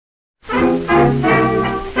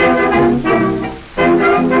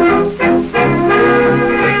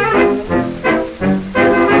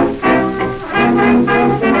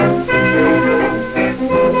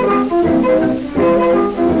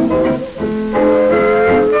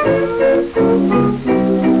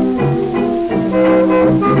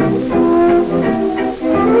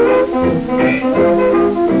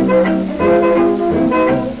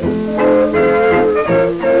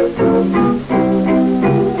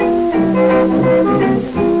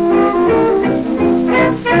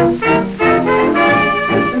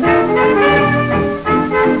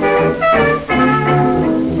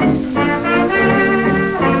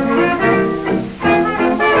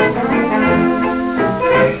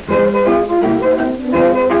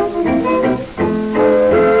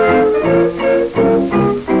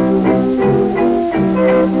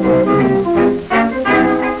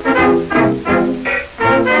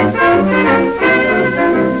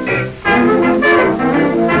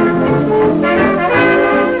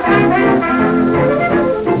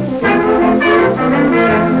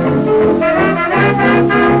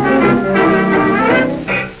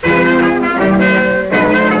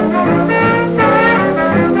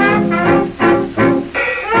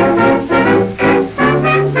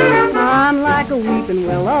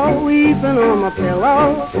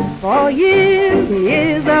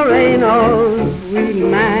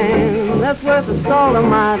the salt of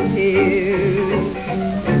my tears.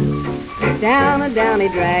 Down and down he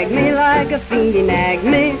dragged me like a fiend, he nagged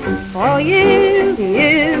me for years and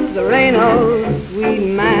years. There ain't no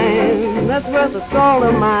sweet man that's worth the salt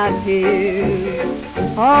of my tears.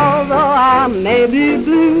 Although I may be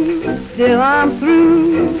blue, still I'm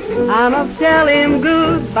through. I must tell him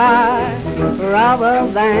goodbye rather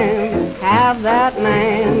than have that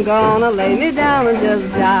man gonna lay me down and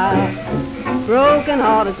just die.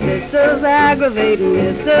 Broken-hearted sisters, aggravating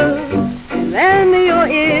misters, lend me your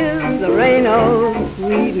ears. There ain't no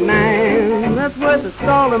sweet man that's worth the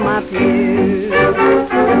salt of my tears.